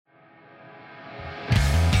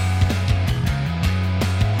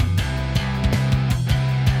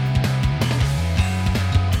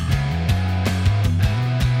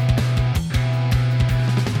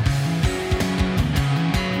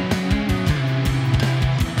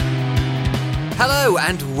Hello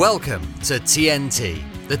and welcome to TNT,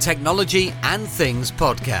 the Technology and Things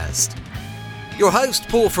podcast. Your host,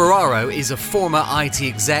 Paul Ferraro, is a former IT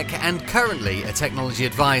exec and currently a technology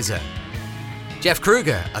advisor. Jeff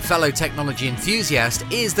Kruger, a fellow technology enthusiast,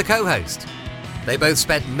 is the co-host. They both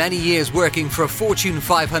spent many years working for a Fortune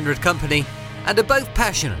 500 company and are both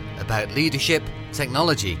passionate about leadership,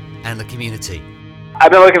 technology, and the community.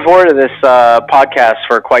 I've been looking forward to this podcast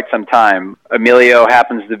for quite some time. Emilio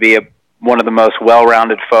happens to be one of the most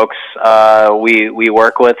well-rounded folks we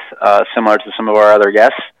work with, similar to some of our other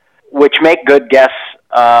guests, which make good guests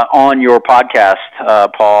on your podcast,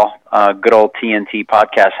 Paul, good old TNT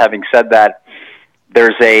podcast. Having said that,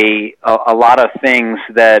 there's a lot of things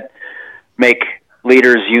that make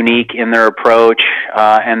leaders unique in their approach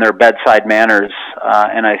and their bedside manners,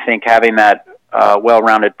 and I think having that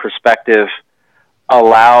well-rounded perspective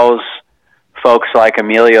allows folks like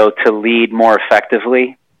Emilio to lead more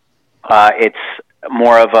effectively. It's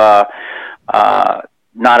more of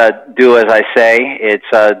not a do as I say, it's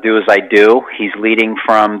a do as I do. He's leading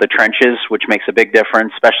from the trenches, which makes a big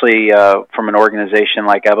difference, especially from an organization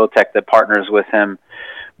like Evotech that partners with him,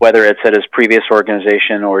 whether it's at his previous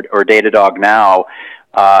organization or Datadog now.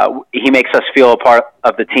 He makes us feel a part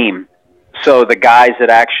of the team. So the guys that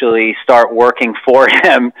actually start working for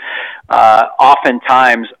him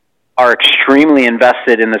oftentimes are extremely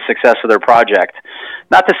invested in the success of their project.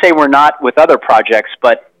 Not to say we're not with other projects,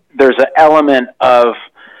 but there's an element of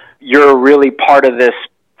you're really part of this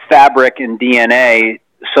fabric and DNA.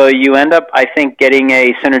 So you end up, I think, getting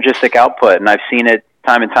a synergistic output, and I've seen it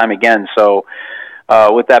time and time again. So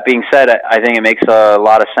with that being said, I think it makes a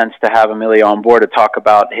lot of sense to have Emilio on board to talk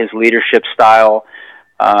about his leadership style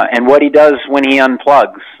and what he does when he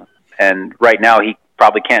unplugs. And right now, he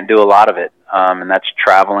probably can't do a lot of it, and that's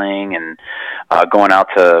traveling and going out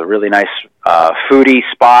to really nice foodie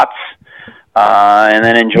spots and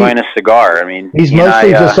then enjoying a cigar. I mean, he's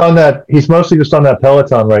mostly just on that. He's mostly just on that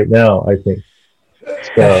Peloton right now, I think.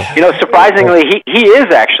 So. Surprisingly, he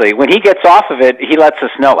is actually. When he gets off of it, he lets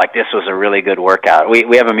us know, like, this was a really good workout.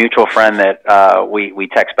 We have a mutual friend that we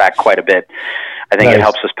text back quite a bit. I think It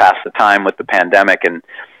helps us pass the time with the pandemic. And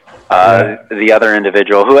the other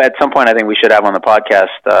individual, who at some point I think we should have on the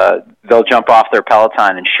podcast, they'll jump off their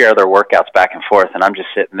Peloton and share their workouts back and forth. And I'm just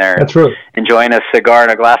sitting there enjoying a cigar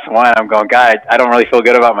and a glass of wine. I'm going, God, I don't really feel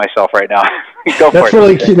good about myself right now. That's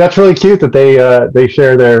really cute. That's really cute that they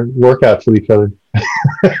share their workouts with each other.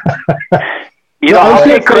 I'll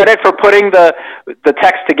take credit for putting the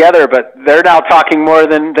text together, but they're now talking more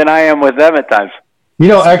than I am with them at times.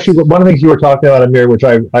 Actually, one of the things you were talking about, Amir, which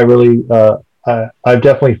I really I've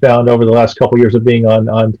definitely found over the last couple of years of being on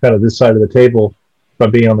kind of this side of the table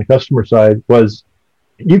from being on the customer side, was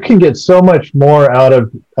you can get so much more out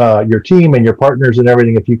of your team and your partners and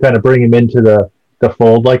everything if you kind of bring them into the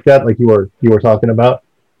fold like that, like you were talking about,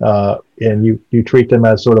 and you treat them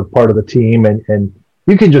as sort of part of the team, and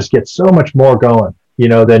you can just get so much more going,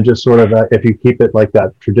 than just sort of if you keep it like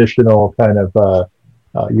that traditional kind of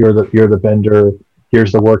you're the vendor,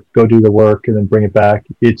 here's the work, go do the work, and then bring it back.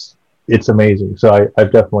 It's amazing. So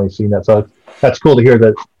I've definitely seen that. So that's cool to hear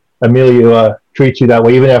that Emilio treats you that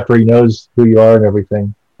way, even after he knows who you are and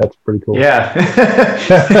everything. That's pretty cool. Yeah.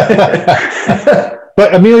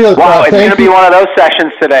 But Emilio, wow, it's going to be one of those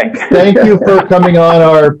sessions today. Thank you for coming on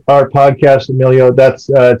our podcast, Emilio. That's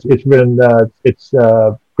it's been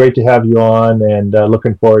great to have you on, and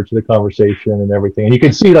looking forward to the conversation and everything. And you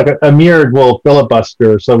can see, like, Amir will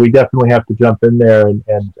filibuster, so we definitely have to jump in there and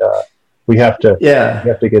we have to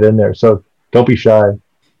get in there. So don't be shy.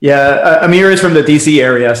 Yeah, Amir is from the DC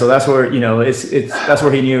area, so that's where that's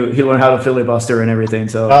where he learned how to filibuster and everything.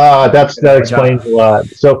 So that explains a lot.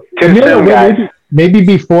 So Amir, maybe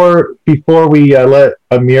before we let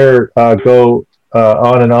Amir go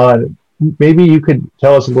on and on, maybe you could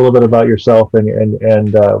tell us a little bit about yourself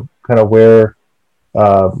and kind of where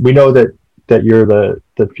we know that you're the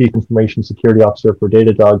Chief Information Security Officer for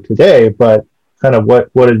Datadog today, but kind of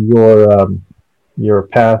what did your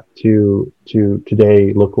path to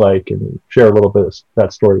today look like, and share a little bit of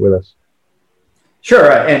that story with us.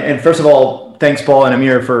 Sure. And first of all, thanks, Paul and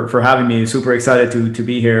Amir, for having me. Super excited to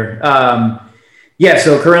be here.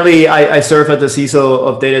 So currently I serve as the CISO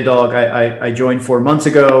of Datadog. I joined 4 months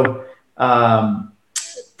ago.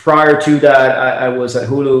 Prior to that, I was at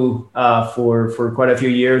Hulu for quite a few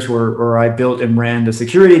years where I built and ran the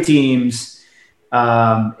security teams.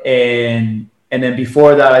 And then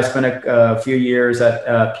before that, I spent a few years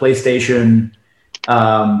at PlayStation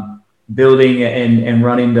building and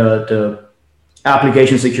running the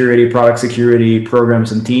application security, product security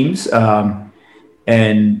programs and teams.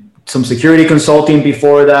 And some security consulting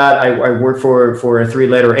before that. I worked for a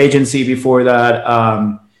 3-letter agency before that.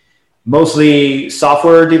 Mostly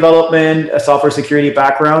software development, a software security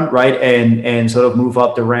background, right? And sort of move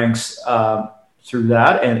up the ranks through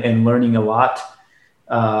that and learning a lot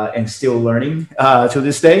and still learning to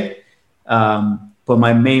this day. But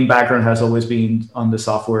my main background has always been on the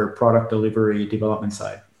software product delivery development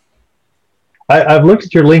side. I've looked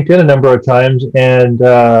at your LinkedIn a number of times, and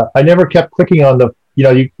I never kept clicking on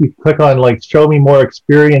you click on like show me more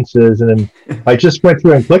experiences, and then I just went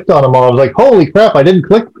through and clicked on them all. I was like, holy crap, I didn't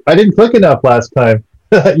click enough last time.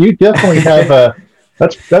 You definitely have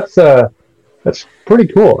that's pretty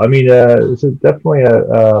cool. I mean, it's definitely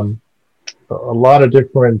a lot of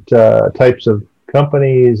different types of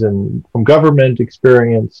companies, and from government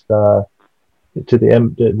experience to the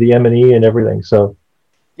M&E and everything. So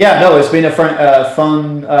yeah, no, it's been a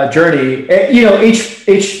fun journey.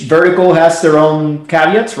 Each vertical has their own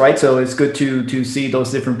caveats, right? So it's good to see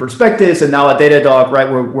those different perspectives. And now at Datadog, right,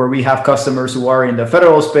 where we have customers who are in the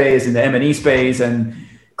federal space, in the M&E space, and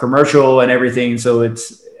commercial and everything. So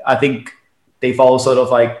I think they've all sort of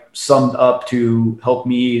like summed up to help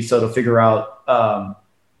me sort of figure out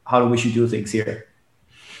how we should do things here.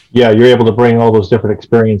 Yeah, you're able to bring all those different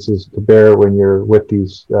experiences to bear when you're with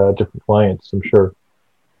these different clients, I'm sure.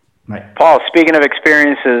 Right. Paul, speaking of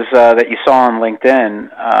experiences that you saw on LinkedIn,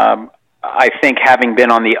 I think having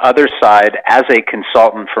been on the other side as a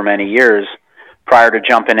consultant for many years prior to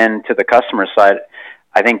jumping into the customer side,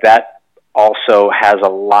 I think that also has a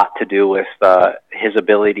lot to do with his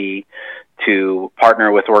ability to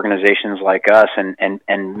partner with organizations like us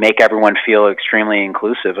and make everyone feel extremely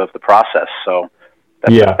inclusive of the process. So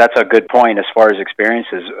that's a good point as far as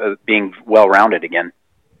experiences being well-rounded again.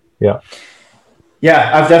 Yeah.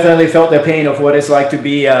 Yeah, I've definitely felt the pain of what it's like to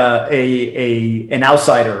be an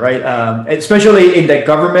outsider, right? Especially in the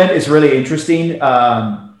government, it's really interesting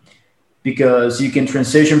because you can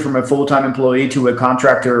transition from a full-time employee to a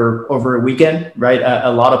contractor over a weekend, right?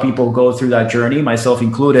 A lot of people go through that journey, myself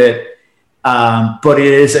included. But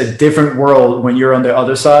it is a different world when you're on the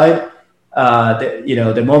other side.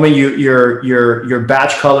 The moment your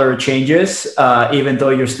badge color changes, even though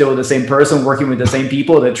you're still the same person working with the same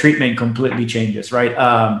people, the treatment completely changes, right?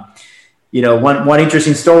 One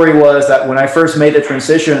interesting story was that when I first made the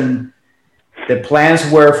transition, the plans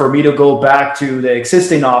were for me to go back to the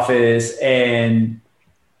existing office and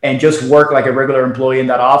just work like a regular employee in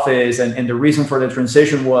that office. And the reason for the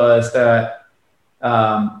transition was that,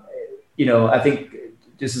 I think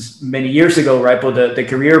this is many years ago, right? But the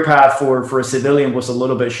career path for a civilian was a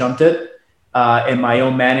little bit shunted. And my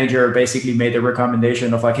own manager basically made the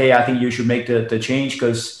recommendation of like, hey, I think you should make the change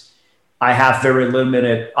because I have very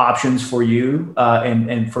limited options for you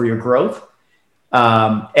and for your growth.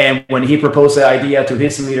 And when he proposed the idea to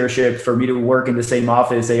his leadership for me to work in the same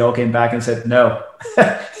office, they all came back and said no.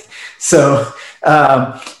 So,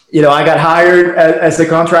 I got hired as a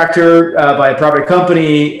contractor by a private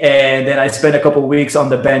company, and then I spent a couple of weeks on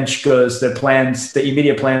the bench because the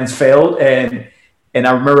immediate plans failed. And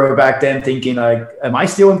I remember back then thinking, like, am I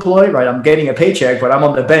still employed? Right, I'm getting a paycheck, but I'm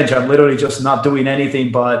on the bench. I'm literally just not doing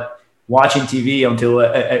anything but watching TV until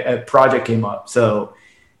a project came up. So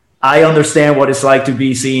I understand what it's like to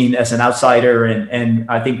be seen as an outsider, and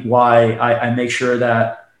I think why I make sure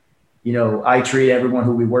that I treat everyone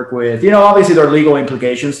who we work with, obviously there are legal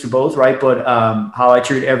implications to both, right? But how I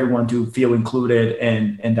treat everyone to feel included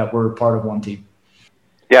and that we're part of one team.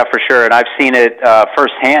 Yeah, for sure. And I've seen it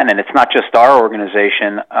firsthand, and it's not just our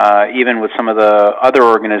organization, even with some of the other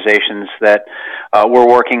organizations that we're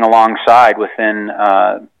working alongside within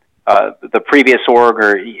the previous org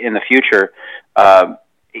or in the future.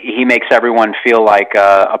 He makes everyone feel like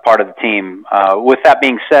a part of the team. With that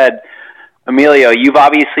being said, Emilio, you've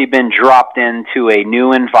obviously been dropped into a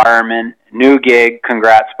new environment, new gig.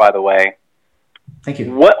 Congrats, by the way. Thank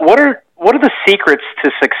you. What are the secrets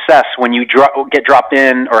to success when you get dropped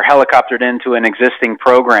in or helicoptered into an existing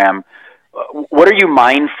program? What are you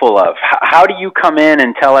mindful of? How do you come in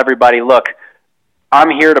and tell everybody, look, I'm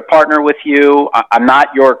here to partner with you. I'm not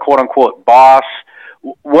your quote-unquote boss.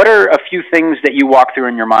 What are a few things that you walk through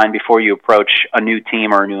in your mind before you approach a new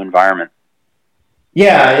team or a new environment?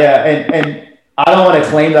 Yeah. And I don't want to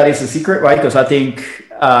claim that it's a secret, right? Because I think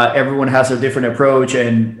everyone has a different approach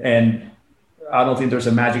and I don't think there's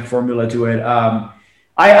a magic formula to it.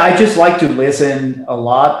 I just like to listen a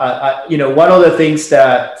lot. One of the things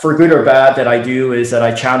that, for good or bad, that I do is that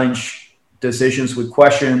I challenge decisions with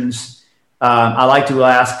questions. I like to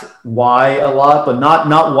ask why a lot, but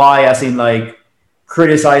not why as in like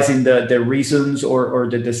criticizing the reasons or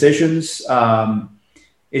the decisions.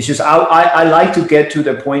 It's just I like to get to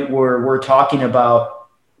the point where we're talking about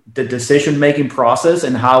the decision-making process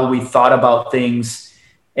and how we thought about things,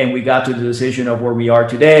 and we got to the decision of where we are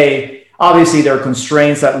today. Obviously, there are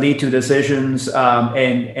constraints that lead to decisions,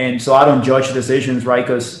 and so I don't judge decisions, right?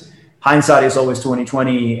 Because hindsight is always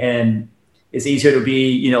 20/20, and it's easier to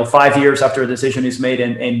be 5 years after a decision is made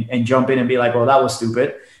and jump in and be like, well, that was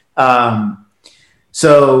stupid.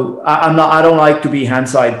 So I don't like to be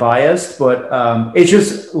hindsight biased, but it's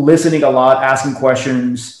just listening a lot, asking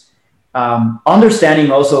questions,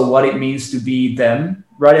 understanding also what it means to be them,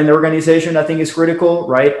 right, in the organization. I think is critical,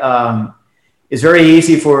 right? It's very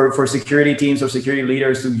easy for security teams or security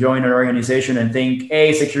leaders to join an organization and think,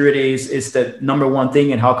 hey, security is the number one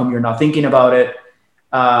thing, and how come you're not thinking about it?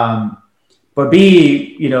 But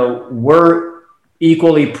B, we're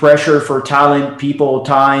equally pressure for talent, people,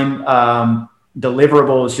 time,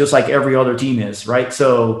 deliverables, just like every other team is, right?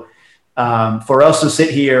 So for us to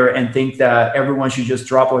sit here and think that everyone should just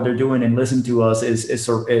drop what they're doing and listen to us is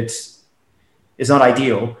not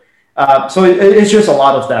ideal. So it's just a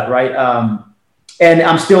lot of that, right? And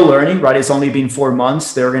I'm still learning, right? It's only been 4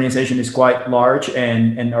 months. The organization is quite large,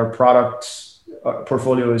 and our products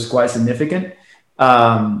portfolio is quite significant.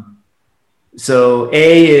 So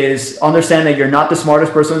A is understand that you're not the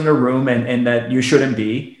smartest person in the room, and that you shouldn't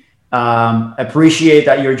be. Appreciate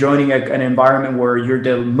that you're joining an environment where you're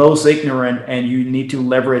the most ignorant, and you need to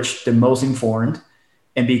leverage the most informed,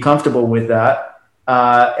 and be comfortable with that.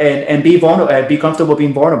 And be vulnerable, be comfortable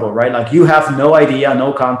being vulnerable, right? Like, you have no idea,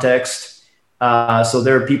 no context. So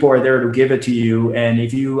there are people who are there to give it to you. And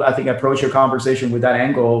if you, I think, approach your conversation with that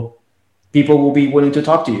angle, people will be willing to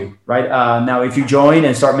talk to you, right? Now, if you join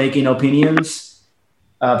and start making opinions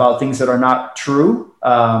about things that are not true,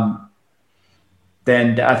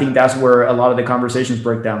 then I think that's where a lot of the conversations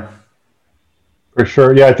break down. For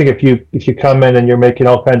sure. Yeah, I think if you come in and you're making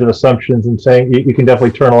all kinds of assumptions and saying, you can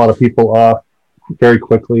definitely turn a lot of people off very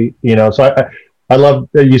quickly. So I love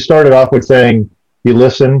that you started off with saying you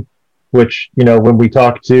listen, which, when we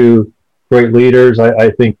talk to great leaders,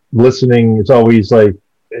 I think listening is always like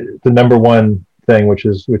the number one thing, which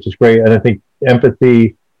is great. And I think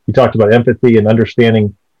empathy, you talked about empathy and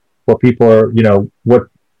understanding what people are,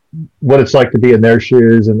 what it's like to be in their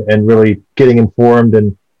shoes, and really getting informed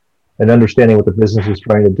and understanding what the business is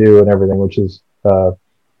trying to do and everything, which is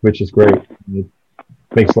great. It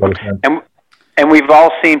makes a lot of sense. And we've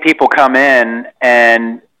all seen people come in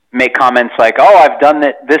and make comments like, oh, I've done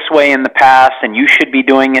it this way in the past, and you should be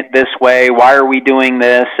doing it this way. Why are we doing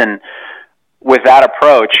this? And with that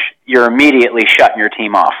approach, you're immediately shutting your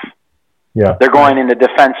team off. Yeah, they're going into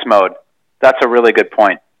defense mode. That's a really good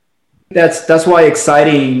point. That's why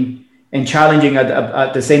exciting and challenging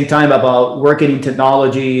at the same time about working in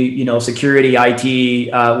technology, security,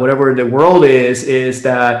 IT, whatever the world is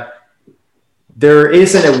that there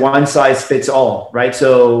isn't a one size fits all, right?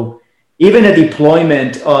 So even a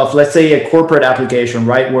deployment of, let's say, a corporate application,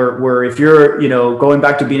 right, where if you're, going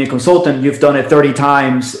back to being a consultant, you've done it 30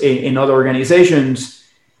 times in other organizations,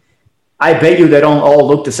 I bet you they don't all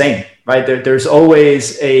look the same, right? There's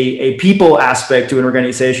always a people aspect to an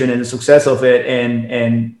organization and the success of it,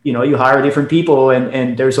 and you hire different people,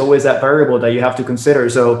 and there's always that variable that you have to consider.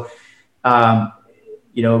 So,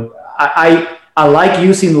 I like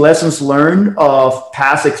using lessons learned of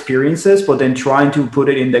past experiences, but then trying to put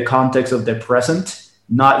it in the context of the present,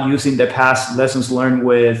 not using the past lessons learned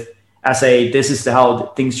as this is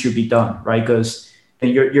how things should be done, right? Because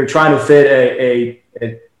you're trying to fit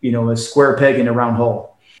a square peg in a round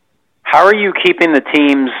hole. How are you keeping the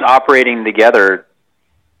teams operating together,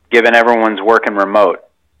 given everyone's working remote?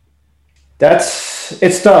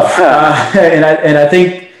 It's tough, and I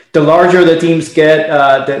think the larger the teams get,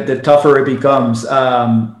 the tougher it becomes.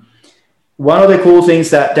 One of the cool things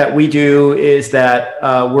that we do is that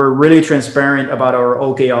we're really transparent about our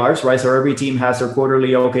OKRs, right? So every team has their quarterly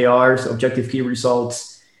OKRs, objective key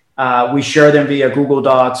results. We share them via Google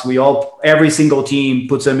Docs. Every single team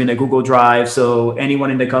puts them in a Google Drive, so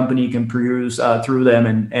anyone in the company can peruse through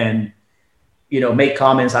them and make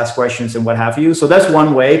comments, ask questions, and what have you. So that's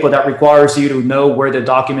one way, but that requires you to know where the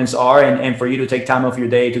documents are and for you to take time off your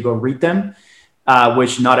day to go read them,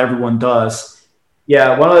 which not everyone does.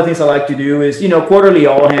 Yeah, one of the things I like to do is, quarterly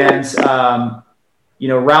all hands,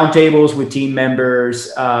 roundtables with team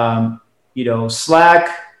members. Slack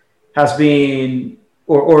has been,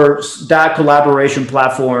 or that collaboration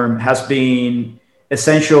platform has been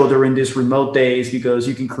essential during these remote days, because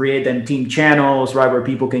you can create then team channels, right, where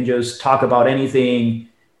people can just talk about anything,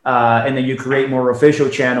 and then you create more official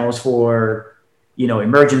channels for,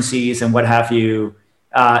 emergencies and what have you.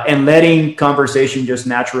 and letting conversation just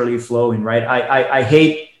naturally flow in, right? I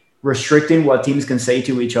hate restricting what teams can say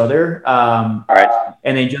to each other. Right.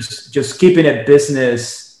 And then just keeping it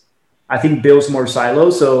business, I think builds more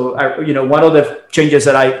silos. So, one of the changes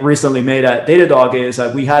that I recently made at Datadog is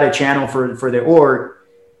that we had a channel for the org,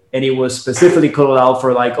 and it was specifically called out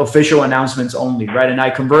for like official announcements only, right? And I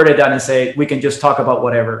converted that and say, we can just talk about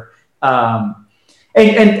whatever. And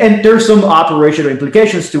there's some operational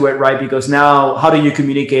implications to it, right? Because now how do you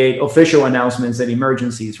communicate official announcements and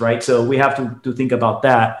emergencies, right? So we have to think about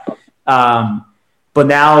that. But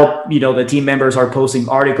now, the team members are posting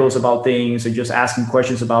articles about things and just asking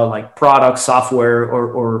questions about like product, software,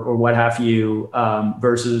 or what have you,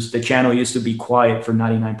 versus the channel used to be quiet for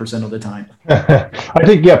 99% of the time. I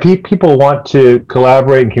think, people want to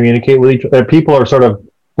collaborate and communicate with each other. People are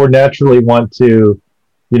more naturally want to,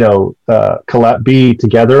 be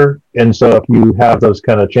together. And so if you have those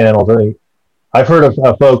kind of channels, I've heard of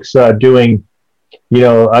folks doing,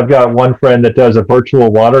 I've got one friend that does a virtual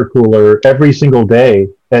water cooler every single day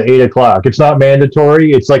at 8:00. It's not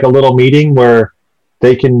mandatory. It's like a little meeting where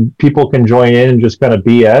people can join in and just kind of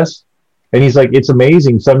BS. And he's like, it's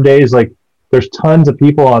amazing. Some days, like there's tons of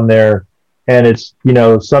people on there, and it's,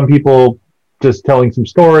 some people just telling some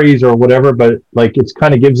stories or whatever, but like it's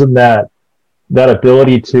kind of gives them that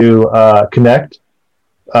ability to connect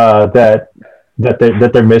that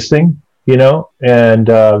they're missing. And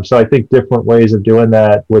so I think different ways of doing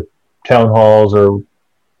that with town halls or,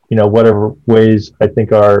 whatever ways I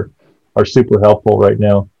think are super helpful right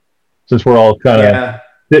now, since we're all kind of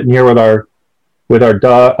sitting here with our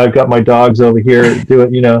dog. I've got my dogs over here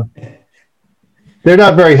doing, they're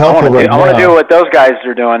not very helpful right now. I want to do what those guys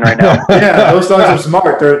are doing right now. Yeah, those dogs are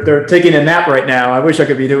smart. They're taking a nap right now. I wish I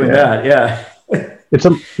could be doing that. Yeah. It's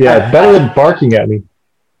better than barking at me.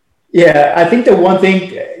 Yeah, I think the one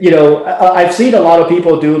thing, I've seen a lot of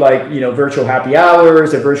people do like, virtual happy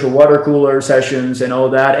hours, the virtual water cooler sessions and all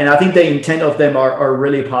that. And I think the intent of them are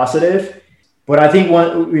really positive. But I think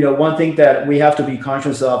one thing that we have to be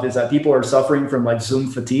conscious of is that people are suffering from like Zoom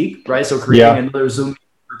fatigue, right? So creating another Zoom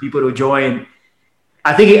for people to join.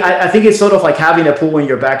 I think it's sort of like having a pool in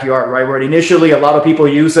your backyard, right? Where initially a lot of people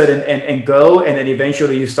use it and go, and then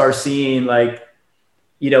eventually you start seeing like,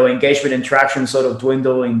 engagement and traction sort of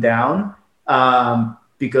dwindling down,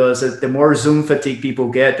 because the more Zoom fatigue people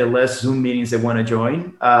get, the less Zoom meetings they want to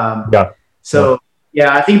join. I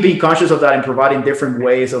think being conscious of that and providing different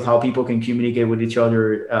ways of how people can communicate with each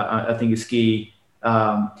other, I think is key.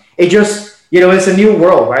 It just, it's a new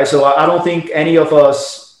world, right? So I don't think any of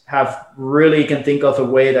us can think of a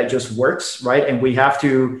way that just works, right? And we have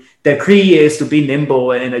to, the key is to be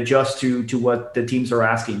nimble and adjust to what the teams are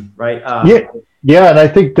asking, right? Yeah, and I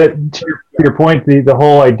think that to your point, the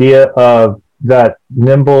whole idea of that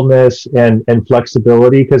nimbleness and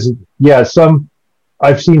flexibility, because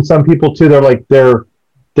I've seen some people too.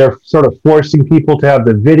 They're sort of forcing people to have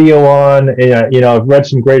the video on, and I've read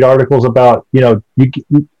some great articles about you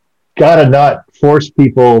gotta not force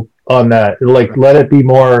people on that. Like let it be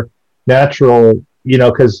more natural,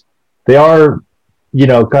 because they are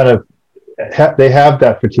kind of they have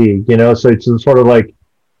that fatigue, so it's sort of like.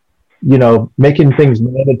 Making things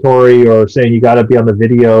mandatory or saying you got to be on the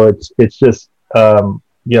video, it's just, I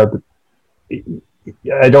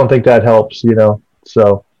don't think that helps,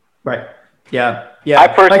 so. Right. Yeah. I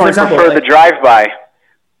personally prefer the drive-by.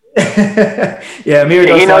 Yeah.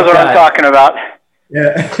 He knows what I'm talking about.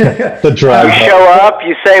 Yeah. The drive-by. You show up,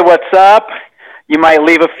 you say what's up. You might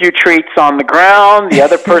leave a few treats on the ground. The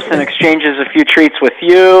other person exchanges a few treats with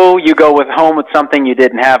you. You go home with something you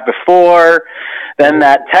didn't have before. Then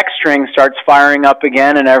that text string starts firing up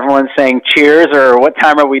again, and everyone's saying cheers or what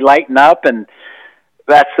time are we lighting up, and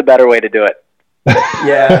that's the better way to do it.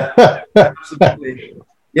 Yeah, absolutely.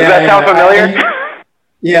 Does that sound familiar?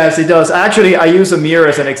 Yes, it does. Actually, I use Amir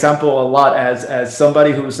as an example a lot as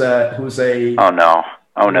somebody who's a oh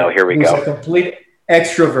no, here we go. A complete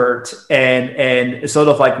extrovert, and sort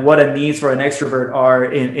of like what the needs for an extrovert are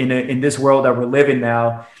in this world that we're living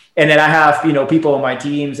now. And then I have, people on my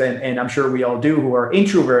teams, and I'm sure we all do, who are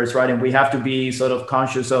introverts, right? And we have to be sort of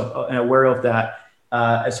conscious of and aware of that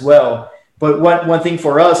as well. But one thing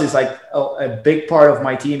for us is like a big part of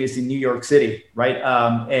my team is in New York City, right?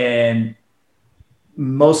 And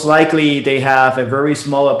most likely they have a very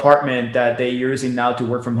small apartment that they're using now to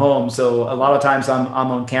work from home. So a lot of times I'm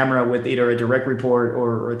on camera with either a direct report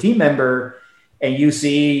or a team member. And you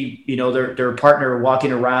see, their partner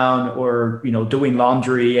walking around or, doing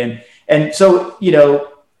laundry. And so,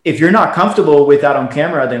 if you're not comfortable with that on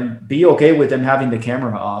camera, then be okay with them having the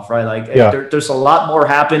camera off, right? Like there's a lot more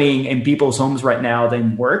happening in people's homes right now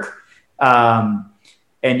than work.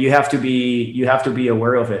 and you have to be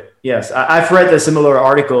aware of it. Yes, I've read the similar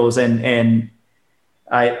articles, and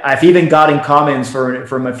I've even gotten comments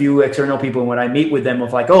from a few external people when I meet with them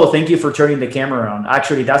of like, oh, thank you for turning the camera on.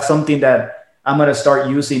 Actually, that's something that I'm going to start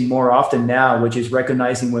using more often now, which is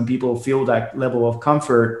recognizing when people feel that level of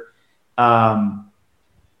comfort,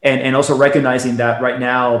 and also recognizing that right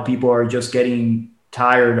now people are just getting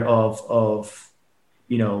tired of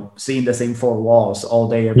seeing the same four walls all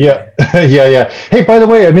day. Every day. Yeah. Hey, by the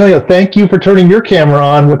way, Emilio, thank you for turning your camera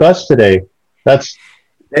on with us today. That's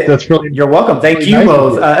really. You're welcome. Thank really you nice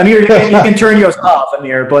both. Amir, you can turn yours off,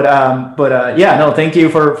 Amir. But yeah, no, thank you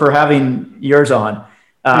for having yours on.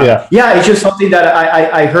 It's just something that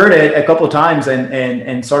I heard it a couple of times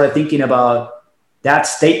and started thinking about that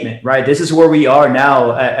statement. Right, this is where we are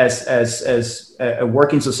now as a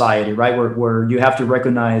working society, right? Where you have to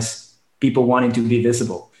recognize people wanting to be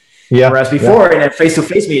visible. Yeah. Whereas before in a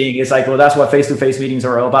face-to-face meeting, it's like, well, that's what face-to-face meetings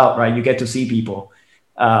are all about, right? You get to see people.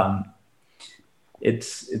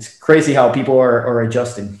 It's crazy how people are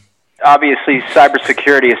adjusting. Obviously,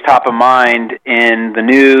 cybersecurity is top of mind in the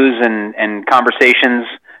news and conversations.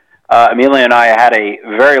 Emilio and I had a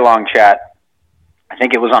very long chat. I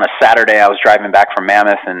think it was on a Saturday. I was driving back from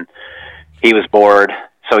Mammoth, and he was bored,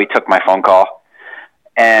 so he took my phone call.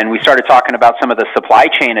 And we started talking about some of the supply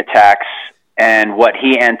chain attacks and what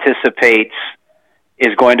he anticipates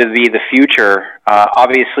is going to be the future.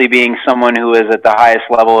 Obviously, being someone who is at the highest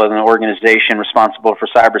level of an organization responsible for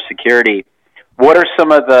cybersecurity, what are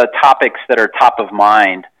some of the topics that are top of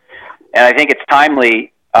mind? And I think it's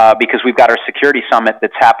timely because we've got our security summit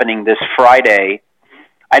that's happening this Friday.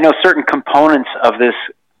 I know certain components of this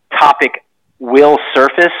topic will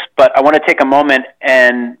surface, but I want to take a moment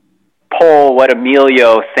and poll what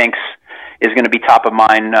Emilio thinks is going to be top of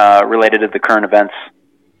mind related to the current events.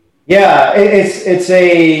 Yeah,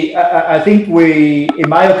 I think in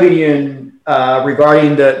my opinion,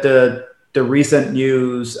 regarding the recent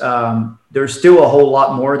news, there's still a whole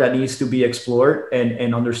lot more that needs to be explored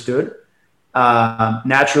and understood.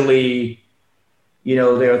 Naturally,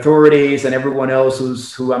 the authorities and everyone else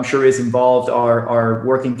who I'm sure is involved are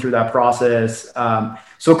working through that process.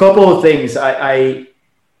 So a couple of things.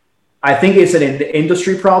 I think it's an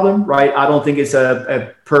industry problem, right? I don't think it's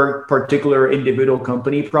a particular individual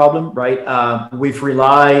company problem, right? We've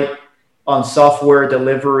relied on software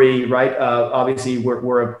delivery, right? Obviously,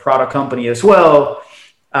 we're a product company as well.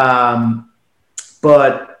 But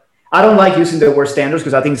I don't like using the word standards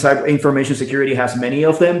because I think cyber information security has many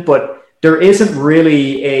of them, but there isn't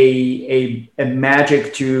really a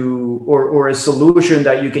magic to or a solution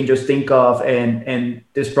that you can just think of and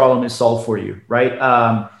this problem is solved for you, right?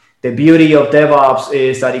 The beauty of DevOps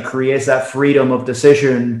is that it creates that freedom of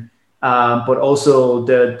decision, but also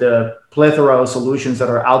the plethora of solutions that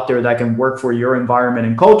are out there that can work for your environment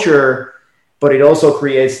and culture. But it also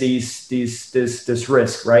creates this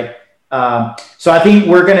risk, right? So I think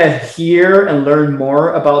we're gonna hear and learn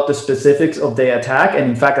more about the specifics of the attack.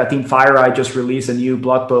 And in fact, I think FireEye just released a new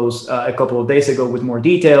blog post a couple of days ago with more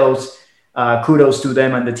details. Kudos to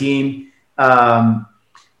them and the team.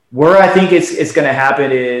 Where I think it's going to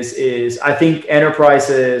happen is I think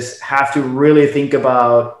enterprises have to really think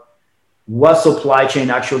about what supply chain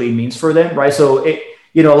actually means for them, right? So,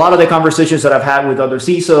 a lot of the conversations that I've had with other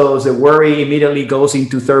CISOs, the worry immediately goes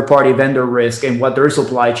into third-party vendor risk and what their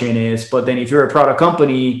supply chain is. But then if you're a product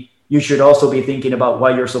company, you should also be thinking about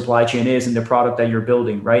what your supply chain is in the product that you're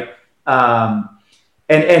building, right? And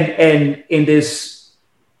in this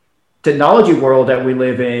technology world that we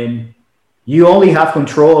live in, you only have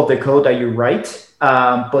control of the code that you write.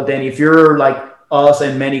 But then if you're like us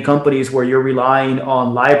and many companies where you're relying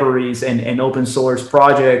on libraries and open source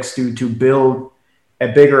projects to build a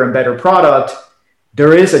bigger and better product,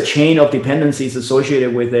 there is a chain of dependencies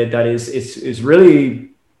associated with it that is really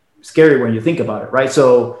scary when you think about it, right?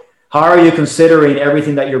 So how are you considering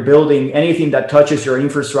everything that you're building, anything that touches your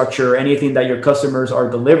infrastructure, anything that your customers are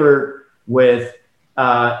delivered with,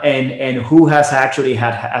 and who has actually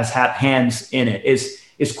had hands in it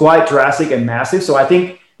is quite drastic and massive. So I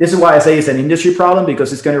think this is why I say it's an industry problem,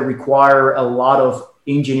 because it's going to require a lot of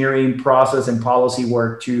engineering process and policy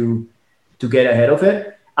work to get ahead of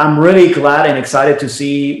it. I'm really glad and excited to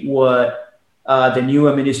see what the new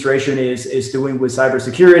administration is doing with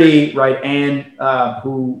cybersecurity, right? And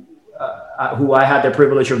who I had the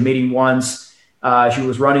privilege of meeting once. She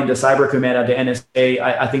was running the cyber command at the NSA.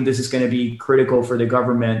 I think this is going to be critical for the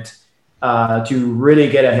government to really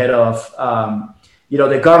get ahead of.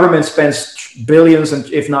 The government spends billions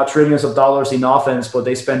and if not trillions of dollars in offense, but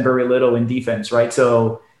they spend very little in defense, right?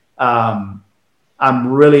 So I'm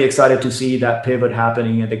really excited to see that pivot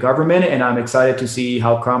happening in the government, and I'm excited to see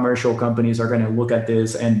how commercial companies are going to look at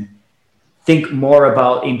this and think more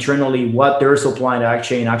about internally what their supply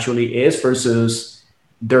chain actually is versus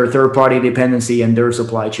their third-party dependency and their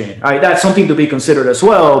supply chain. All right, that's something to be considered as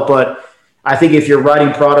well, but I think if you're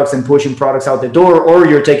writing products and pushing products out the door, or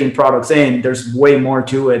you're taking products in, there's way more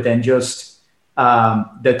to it than just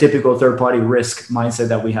the typical third-party risk mindset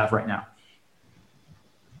that we have right now.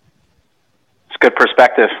 It's good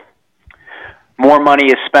perspective. More money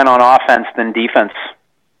is spent on offense than defense.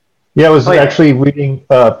 Yeah, I was actually reading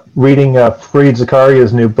Fareed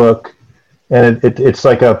Zakaria's new book, and it's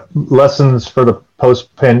like a lessons for the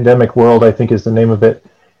post-pandemic world, I think is the name of it.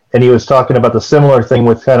 And he was talking about the similar thing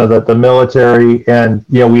with kind of the military, and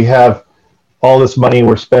we have all this money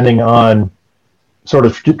we're spending on sort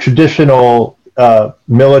of traditional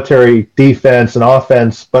military defense and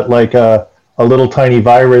offense, but like a little tiny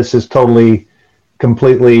virus has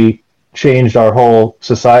completely changed our whole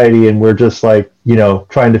society, and we're just like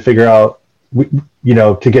trying to figure out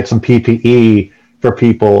to get some PPE for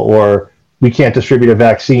people, or we can't distribute a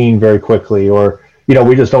vaccine very quickly, or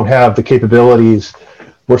we just don't have the capabilities.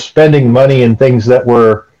 We're spending money in things that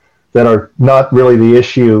are not really the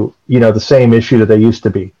issue, the same issue that they used to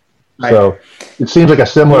be. Right. So it seems like a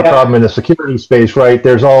similar problem in the security space, right?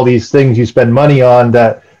 There's all these things you spend money on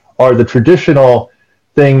that are the traditional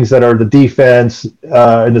things that are the defense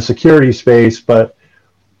in the security space, but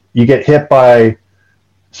you get hit by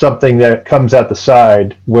something that comes at the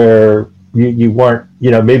side where you weren't,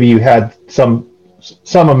 maybe you had some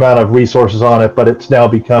amount of resources on it, but it's now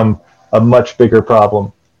become a much bigger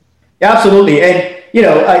problem. Yeah, absolutely. And,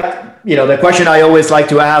 the question I always like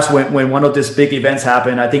to ask when one of these big events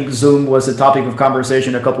happen, I think Zoom was a topic of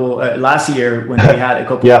conversation last year when we had a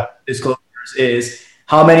couple of disclosures, is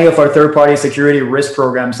how many of our third-party security risk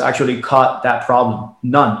programs actually caught that problem?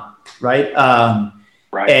 None, right?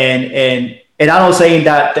 Right. And I'm not saying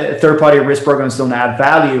that the third-party risk programs don't add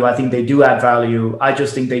value. I think they do add value. I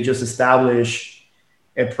just think they just establish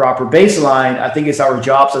a proper baseline. I think it's our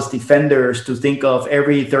jobs as defenders to think of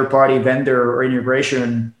every third-party vendor or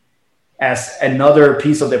integration as another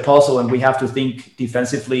piece of the puzzle, and we have to think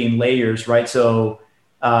defensively in layers, right? So,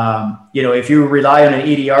 if you rely on an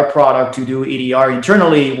EDR product to do EDR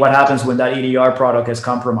internally, what happens when that EDR product is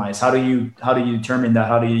compromised? How do you determine that?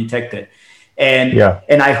 How do you detect it?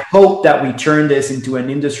 And I hope that we turn this into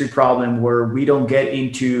an industry problem where we don't get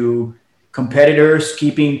into competitors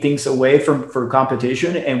keeping things away for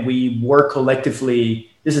competition, and we work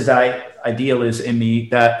collectively. This is idealist in me,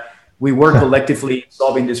 that we work collectively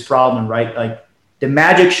solving this problem, right? Like the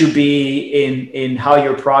magic should be in how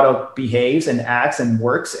your product behaves and acts and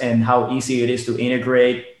works, and how easy it is to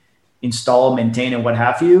integrate, install, maintain, and what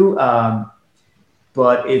have you.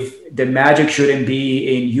 But if the magic shouldn't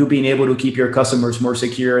be in you being able to keep your customers more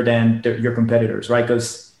secure than your competitors, right?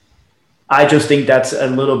 Because I just think that's a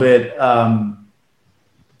little bit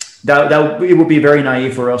that it would be very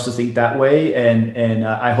naive for us to think that way, and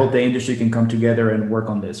I hope the industry can come together and work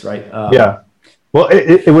on this, right? Well,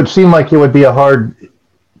 it would seem like it would be a hard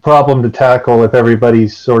problem to tackle if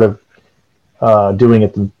everybody's sort of doing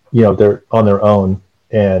it, they're on their own,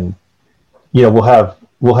 and we'll have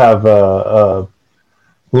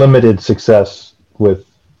limited success with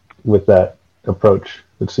that approach.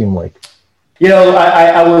 It seemed like.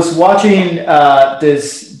 I was watching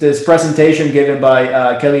this presentation given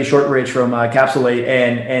by Kelly Shortridge from Capsulate,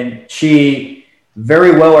 and she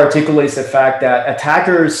very well articulates the fact that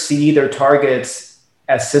attackers see their targets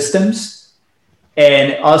as systems,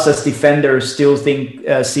 and us as defenders still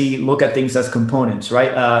look at things as components,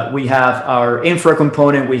 right? We have our infra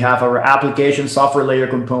component, we have our application software layer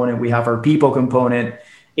component, we have our people component,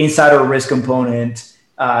 insider risk component,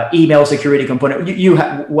 email security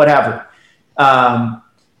component, whatever.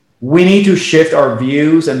 We need to shift our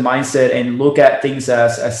views and mindset and look at things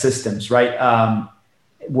as systems, right?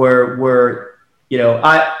 Where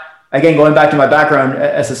again, going back to my background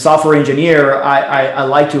as a software engineer, I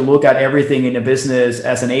like to look at everything in a business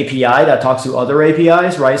as an API that talks to other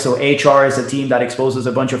APIs, right? So HR is a team that exposes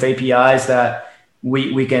a bunch of APIs that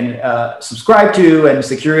we can subscribe to, and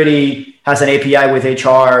security has an API with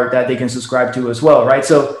HR that they can subscribe to as well, right?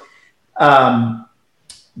 So I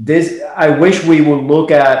wish we would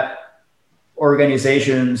look at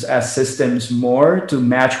organizations as systems more to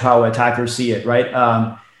match how attackers see it,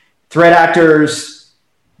 right? Threat actors,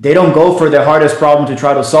 they don't go for the hardest problem to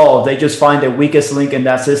try to solve. They just find the weakest link in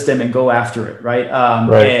that system and go after it, right?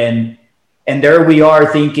 And there we are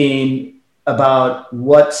thinking about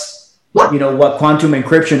what quantum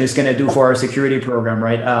encryption is going to do for our security program,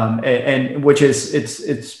 right? And which is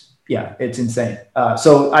it's yeah, it's insane.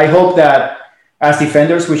 So I hope that as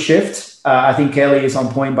defenders we shift. I think Kelly is on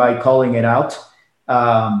point by calling it out.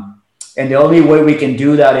 And the only way we can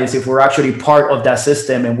do that is if we're actually part of that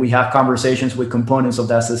system and we have conversations with components of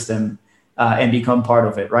that system and become part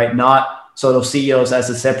of it, right? Not sort of CEOs as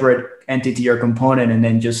a separate entity or component and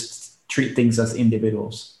then just treat things as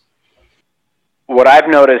individuals. What I've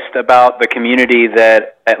noticed about the community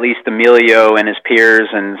that at least Emilio and his peers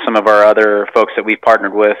and some of our other folks that we've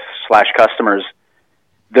partnered with / customers,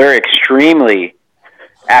 they're extremely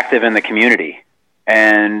active in the community.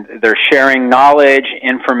 And they're sharing knowledge,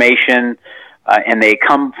 information, and they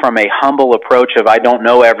come from a humble approach of, I don't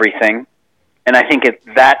know everything. And I think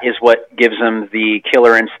that is what gives them the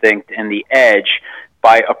killer instinct and the edge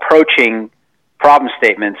by approaching problem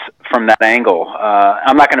statements from that angle.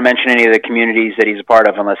 I'm not going to mention any of the communities that he's a part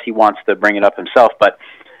of unless he wants to bring it up himself. But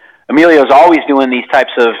Emilio's always doing these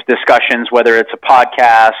types of discussions, whether it's a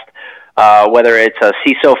podcast, whether it's a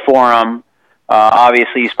CISO forum.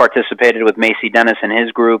 Obviously, he's participated with Macy Dennis and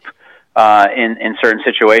his group in certain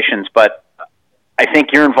situations. But I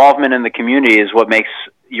think your involvement in the community is what makes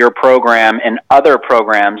your program and other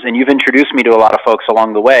programs, and you've introduced me to a lot of folks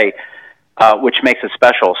along the way, which makes it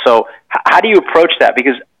special. So how do you approach that?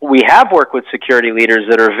 Because we have worked with security leaders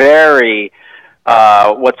that are very,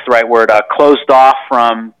 what's the right word, closed off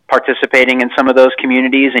from participating in some of those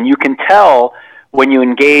communities, and you can tell when you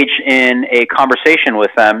engage in a conversation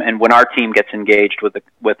with them, and when our team gets engaged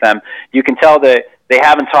with them, you can tell that they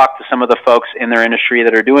haven't talked to some of the folks in their industry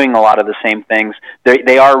that are doing a lot of the same things.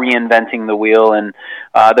 They are reinventing the wheel, and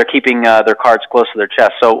they're keeping their cards close to their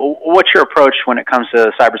chest. So what's your approach when it comes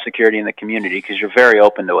to cybersecurity in the community? Because you're very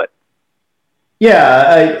open to it.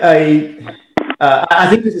 Yeah, I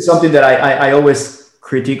think this is something that I always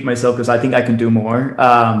critique myself because I think I can do more.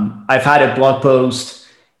 I've had a blog post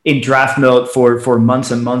in draft mode for months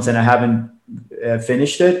and months, and I haven't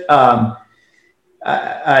finished it.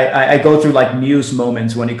 I go through like muse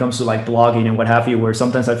moments when it comes to like blogging and what have you, where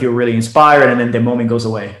sometimes I feel really inspired and then the moment goes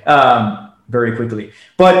away very quickly.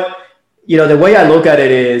 But you know, the way I look at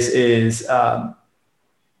it is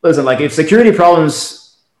listen, like if security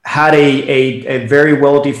problems had a very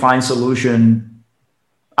well-defined solution,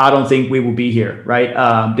 I don't think we would be here,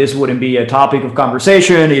 right? This wouldn't be a topic of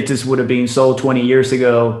conversation. It just would have been sold 20 years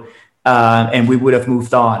ago, and we would have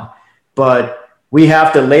moved on. But we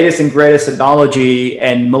have the latest and greatest technology,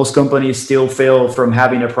 and most companies still fail from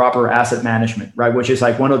having a proper asset management, right? Which is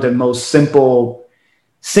like one of the most simple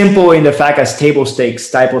in the fact as table stakes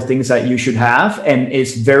type of things that you should have, and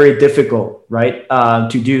it's very difficult, right,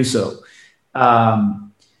 to do so.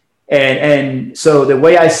 And so the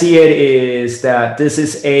way I see it is that this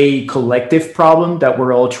is a collective problem that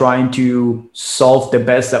we're all trying to solve the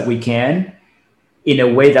best that we can in a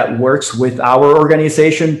way that works with our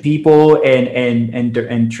organization, people,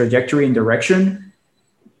 and trajectory and direction.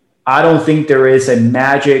 I don't think there is a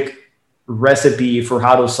magic recipe for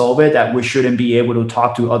how to solve it that we shouldn't be able to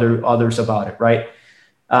talk to others about it, right?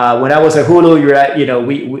 When I was at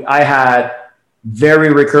Hulu, I had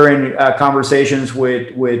very recurring conversations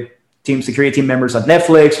with security team members at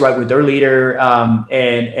Netflix, right, with their leader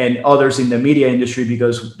and others in the media industry,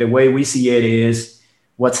 because the way we see it is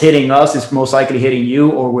what's hitting us is most likely hitting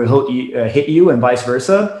you, or will hit you, and vice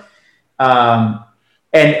versa. And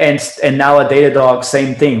now at Datadog,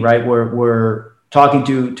 same thing, right? We're talking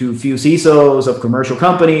to a few CISOs of commercial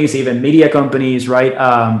companies, even media companies, right?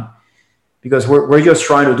 Because we're just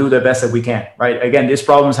trying to do the best that we can, right? Again, these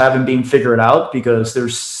problems haven't been figured out because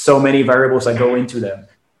there's so many variables that go into them.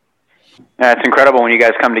 Yeah, it's incredible when you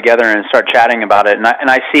guys come together and start chatting about it. And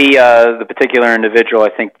I see the particular individual, I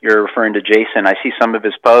think you're referring to Jason. I see some of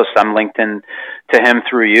his posts. I'm linked in to him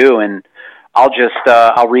through you, and I'll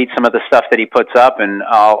read some of the stuff that he puts up, and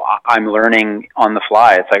I'm learning on the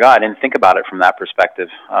fly. It's like, I didn't think about it from that perspective.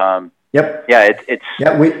 Yep. Yeah, it's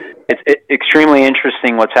extremely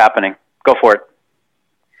interesting what's happening. Go for it.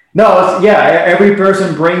 No, every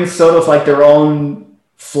person brings sort of like their own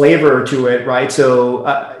flavor to it, right? So,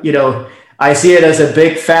 I see it as a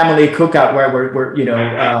big family cookout where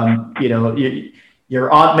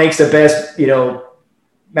your aunt makes the best,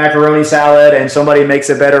 macaroni salad, and somebody makes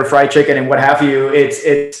a better fried chicken and what have you.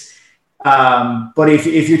 But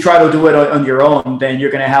if you try to do it on your own, then you're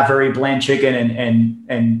going to have very bland chicken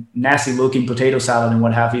and nasty looking potato salad and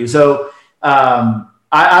what have you. So,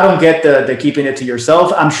 I don't get the keeping it to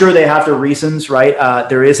yourself. I'm sure they have their reasons, right?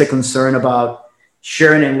 There is a concern about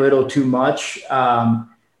sharing a little too much.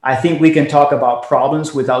 I think we can talk about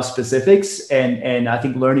problems without specifics, and I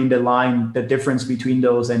think learning the difference between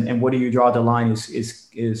those and where do you draw the line is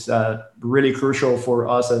really crucial for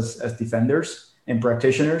us as defenders. and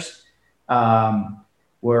practitioners.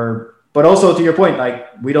 But also to your point,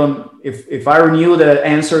 like we don't. If I knew the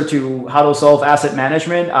answer to how to solve asset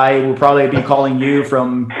management, I would probably be calling you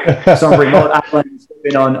from some remote island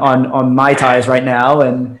on Mai Tais right now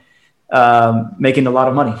and making a lot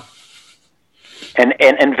of money.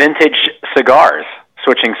 And vintage cigars.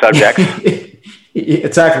 Switching subjects.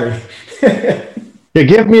 Exactly. Yeah,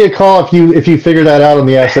 give me a call if you figure that out on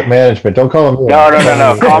the asset management. Don't call me.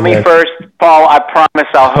 No. Call me first, Paul. I promise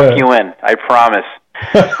I'll hook you in. I promise.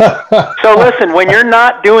 So listen, when you're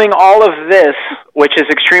not doing all of this, which is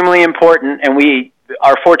extremely important, and we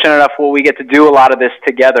are fortunate enough where we get to do a lot of this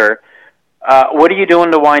together, what are you doing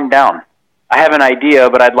to wind down? I have an idea,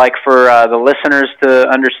 but I'd like for the listeners to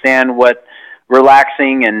understand what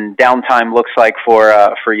relaxing and downtime looks like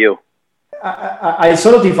for you. I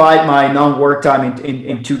sort of divide my non-work time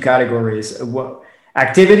in two categories.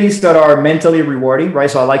 Activities that are mentally rewarding, right?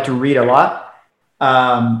 So I like to read a lot.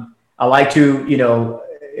 I like to,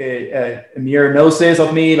 Amir knows this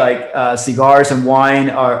of me, like cigars and wine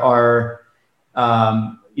are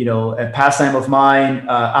a pastime of mine.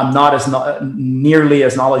 I'm not nearly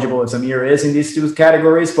as knowledgeable as Amir is in these two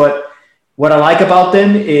categories, but what I like about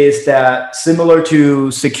them is that similar to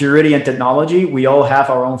security and technology, we all have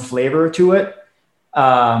our own flavor to it.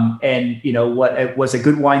 And what was a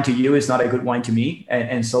good wine to you is not a good wine to me,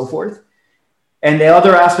 and so forth. And the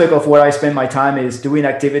other aspect of where I spend my time is doing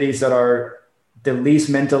activities that are the least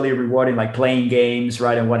mentally rewarding, like playing games,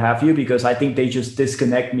 right, and what have you, because I think they just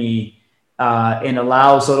disconnect me and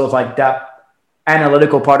allow sort of like that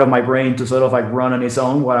analytical part of my brain to sort of like run on its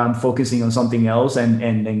own while I'm focusing on something else and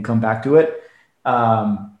then come back to it.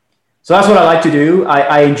 So that's what I like to do.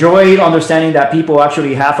 I enjoy understanding that people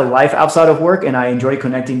actually have a life outside of work, and I enjoy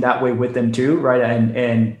connecting that way with them too, right,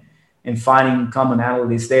 and finding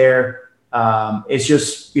commonalities there. It's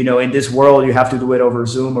just, in this world, you have to do it over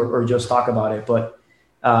Zoom or just talk about it. But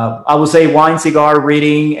I would say wine, cigar,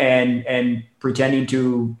 reading, and pretending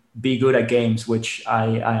to be good at games, which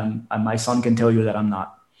my son can tell you that I'm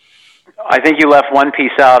not. I think you left one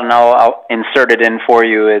piece out, and I'll insert it in for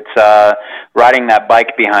you. It's riding that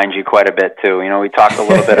bike behind you quite a bit too. We talked a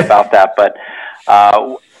little bit about that, but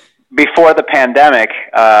before the pandemic,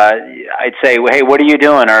 I'd say, hey, what are you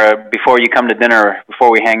doing? Or before you come to dinner,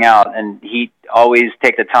 before we hang out, and he'd always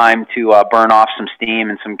take the time to burn off some steam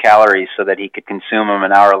and some calories so that he could consume them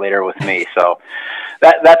an hour later with me. So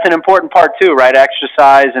that's an important part too, right?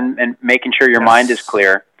 Exercise and making sure your mind is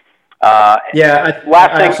clear.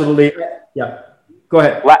 Absolutely. Yeah, go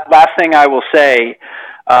ahead. Last thing I will say,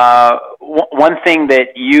 one thing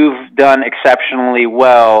that you've done exceptionally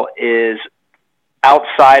well is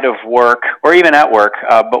outside of work, or even at work,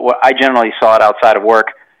 but what I generally saw it outside of work,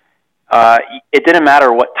 it didn't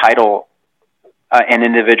matter what title an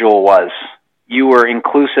individual was. You were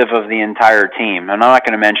inclusive of the entire team. And I'm not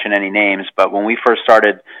going to mention any names, but when we first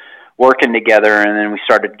started working together and then we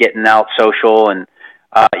started getting out social, and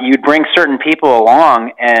you'd bring certain people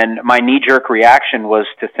along, and my knee-jerk reaction was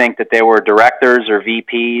to think that they were directors or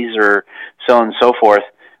VPs or so on and so forth.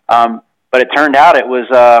 But it turned out it was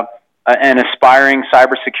an aspiring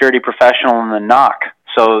cybersecurity professional in the NOC.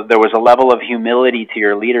 So there was a level of humility to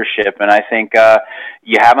your leadership, and I think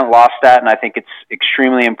you haven't lost that, and I think it's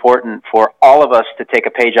extremely important for all of us to take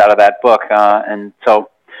a page out of that book. And so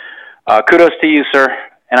kudos to you, sir,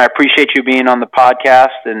 and I appreciate you being on the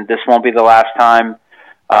podcast, and this won't be the last time.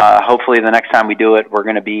 Hopefully the next time we do it, we're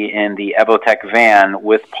going to be in the Evotech van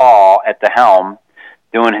with Paul at the helm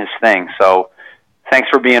doing his thing. So thanks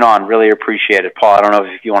for being on. Really appreciate it. Paul, I don't know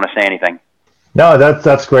if you want to say anything. No,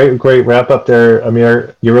 that's great. Great wrap up there,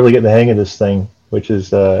 Amir. You're really getting the hang of this thing, which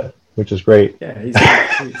is great. Yeah,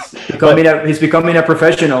 he's becoming a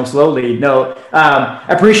professional slowly. No, I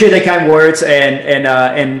appreciate the kind words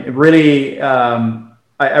and really,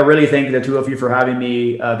 I really thank the two of you for having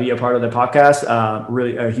me be a part of the podcast.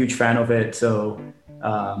 Really a huge fan of it. So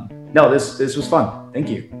this was fun. Thank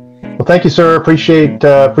you. Well, thank you, sir. Appreciate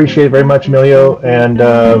it very much, Emilio, and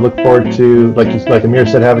look forward to, like Amir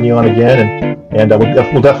said, having you on again, and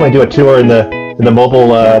we'll definitely do a tour in the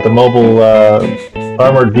mobile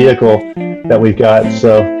armored vehicle that we've got.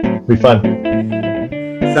 So it'll be fun.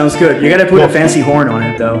 Sounds good. You got to put a fancy horn on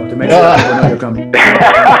it though to make sure people know you're coming.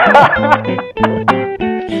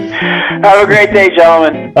 Have a great day,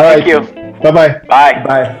 gentlemen. All right. Thank you. Bye-bye. Bye.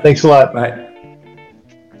 Bye. Thanks a lot. Bye.